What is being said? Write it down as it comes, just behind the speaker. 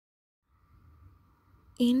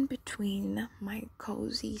In between my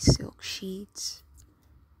cozy silk sheets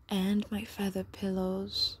and my feather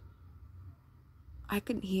pillows, I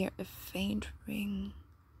could hear a faint ring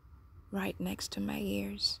right next to my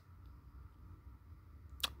ears.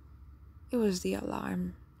 It was the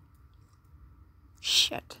alarm.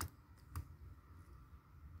 Shit.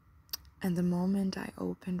 And the moment I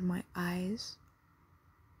opened my eyes,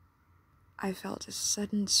 I felt a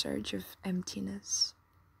sudden surge of emptiness,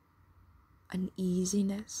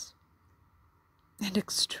 uneasiness, and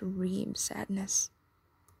extreme sadness.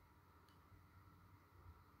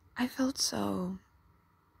 I felt so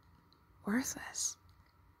worthless.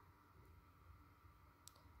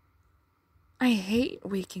 I hate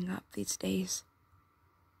waking up these days,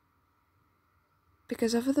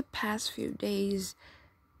 because over the past few days,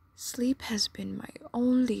 sleep has been my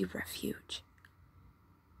only refuge.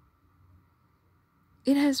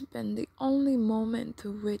 It has been the only moment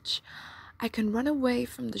through which I can run away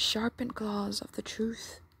from the sharpened claws of the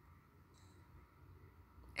truth.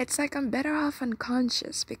 It's like I'm better off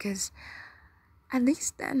unconscious, because at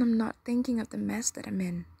least then I'm not thinking of the mess that I'm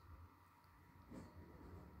in.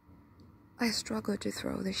 I struggle to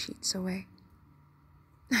throw the sheets away.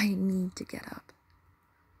 I need to get up.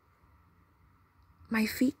 My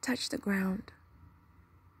feet touch the ground,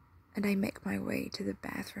 and I make my way to the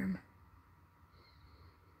bathroom.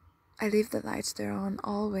 I leave the lights there on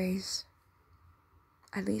always.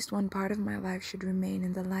 At least one part of my life should remain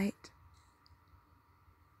in the light.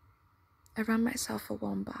 I run myself a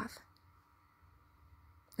warm bath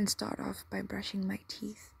and start off by brushing my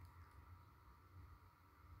teeth.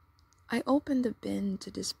 I open the bin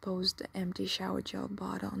to dispose the empty shower gel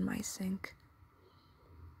bottle on my sink.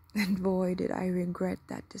 And boy, did I regret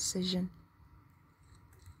that decision.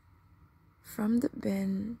 From the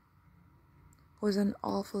bin was an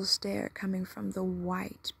awful stare coming from the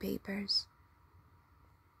white papers.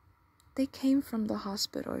 They came from the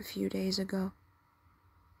hospital a few days ago.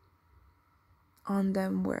 On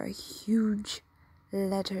them were huge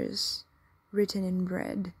letters written in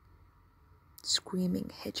red,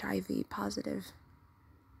 screaming HIV positive.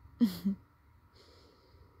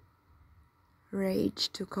 Rage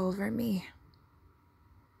took over me.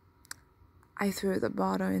 I threw the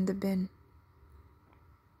bottle in the bin.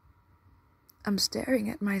 I'm staring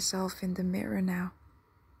at myself in the mirror now.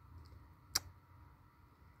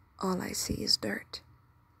 All I see is dirt.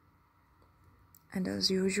 And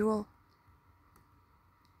as usual,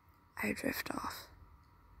 I drift off.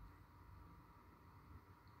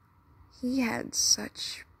 He had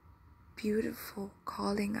such beautiful,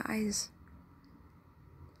 calling eyes.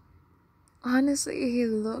 Honestly, he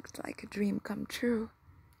looked like a dream come true.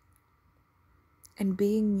 And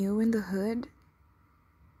being new in the hood,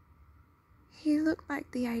 he looked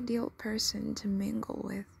like the ideal person to mingle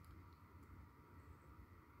with.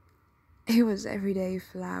 It was everyday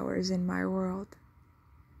flowers in my world.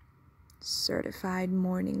 Certified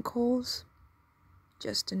morning calls,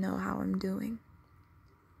 just to know how I'm doing.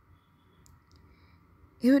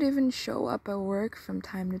 He would even show up at work from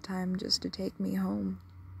time to time just to take me home.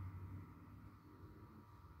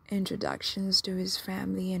 Introductions to his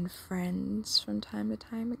family and friends from time to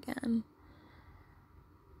time again.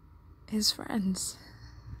 His friends.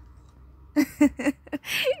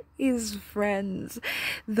 His friends.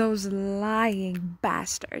 Those lying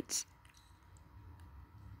bastards.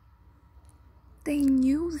 They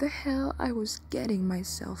knew the hell I was getting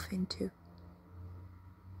myself into.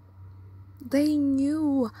 They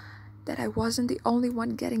knew that I wasn't the only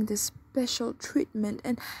one getting this special treatment,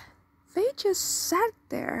 and they just sat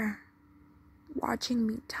there watching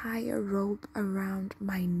me tie a rope around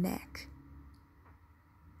my neck.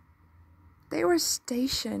 They were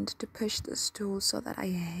stationed to push the stool so that I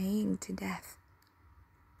hang to death.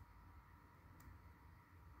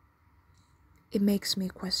 It makes me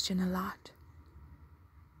question a lot.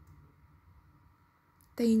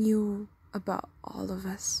 They knew about all of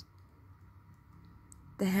us.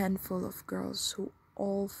 The handful of girls who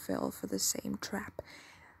all fell for the same trap.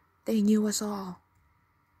 They knew us all.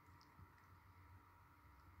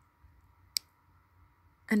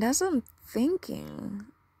 And as I'm thinking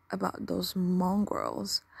about those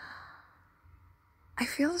mongrels, I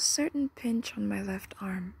feel a certain pinch on my left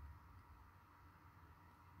arm.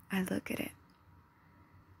 I look at it,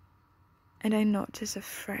 and I notice a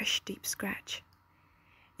fresh, deep scratch.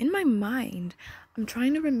 In my mind, I'm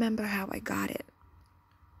trying to remember how I got it.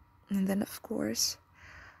 And then, of course,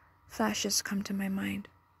 flashes come to my mind.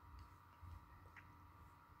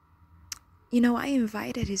 You know, I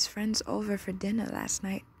invited his friends over for dinner last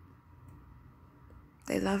night.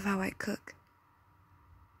 They love how I cook.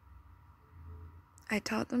 I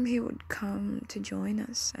told him he would come to join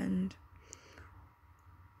us, and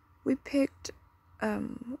we picked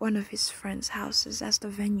one of his friends' houses as the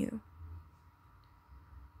venue.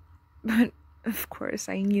 But of course,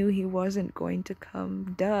 I knew he wasn't going to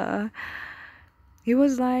come. Duh. He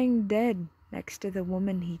was lying dead next to the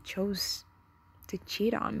woman he chose to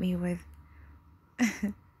cheat on me with.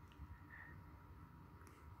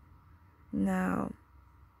 Now,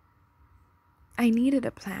 I needed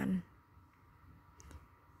a plan.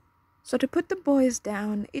 So to put the boys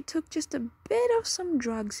down, it took just a bit of some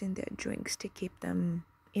drugs in their drinks to keep them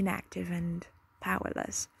inactive and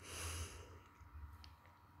powerless.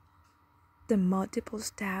 The multiple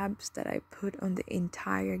stabs that I put on the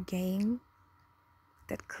entire gang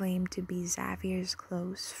that claimed to be Xavier's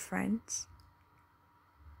close friends,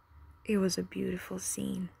 it was a beautiful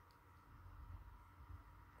scene.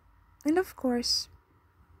 And of course,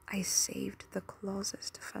 I saved the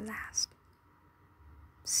closest for last.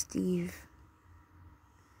 Steve.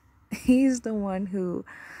 He's the one who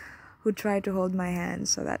tried to hold my hand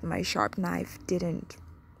so that my sharp knife didn't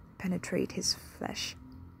penetrate his flesh.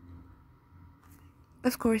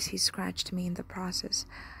 Of course, he scratched me in the process,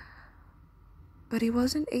 but he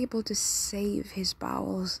wasn't able to save his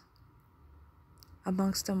bowels.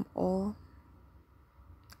 Amongst them all,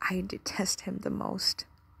 I detest him the most.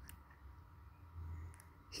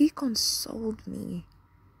 He consoled me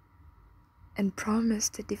and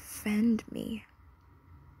promised to defend me.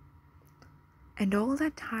 And all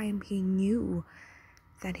that time he knew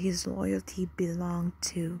that his loyalty belonged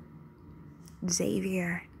to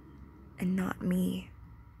Xavier and not me.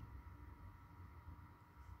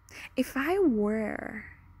 If I were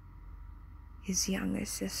his younger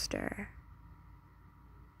sister,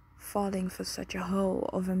 falling for such a hoe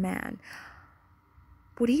of a man,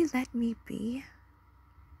 would he let me be?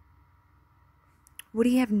 Would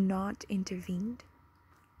he have not intervened?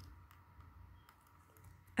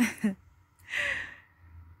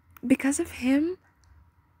 Because of him,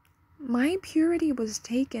 my purity was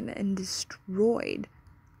taken and destroyed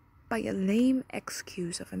by a lame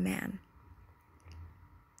excuse of a man.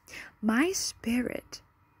 My spirit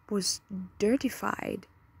was dirtified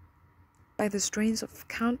by the strains of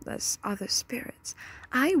countless other spirits.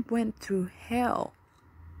 I went through hell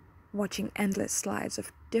watching endless slides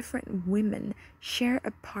of different women share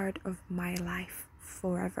a part of my life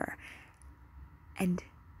forever. And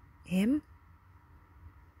him?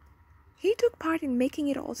 He took part in making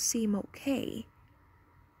it all seem okay.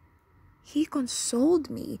 He consoled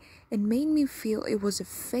me and made me feel it was a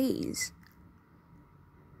phase.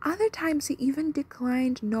 Other times he even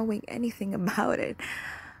declined knowing anything about it.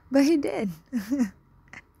 But he did.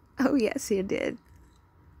 Oh yes, he did.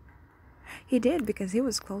 He did because he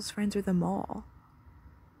was close friends with them all.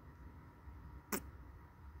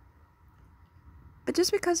 But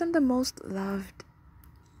just because I'm the most loved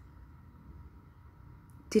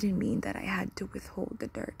didn't mean that I had to withhold the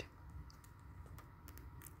dirt.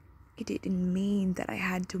 It didn't mean that I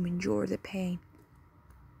had to endure the pain.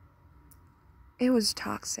 It was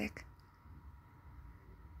toxic.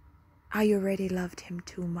 I already loved him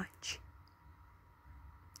too much.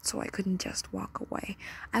 So I couldn't just walk away.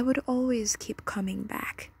 I would always keep coming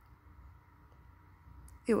back.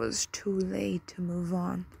 It was too late to move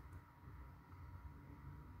on.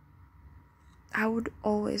 I would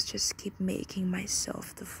always just keep making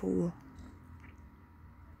myself the fool.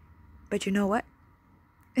 But you know what?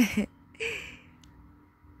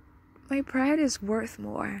 My pride is worth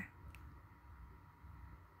more.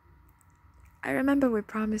 I remember we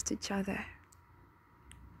promised each other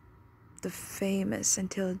the famous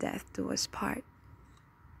 "until death do us part."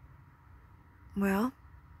 Well,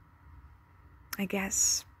 I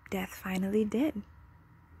guess death finally did.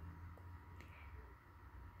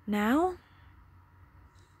 Now,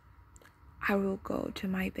 I will go to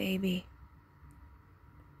my baby.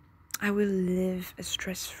 I will live a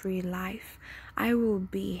stress-free life. I will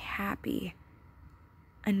be happy.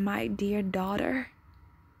 And my dear daughter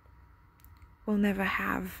will never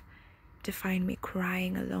have to find me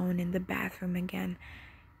crying alone in the bathroom again.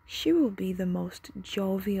 She will be the most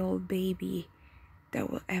jovial baby there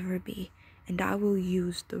will ever be, and I will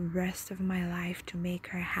use the rest of my life to make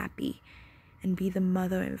her happy and be the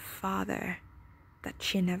mother and father that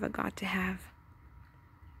she never got to have.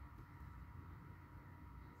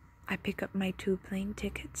 I pick up my 2 plane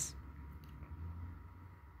tickets.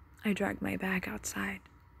 I drag my bag outside.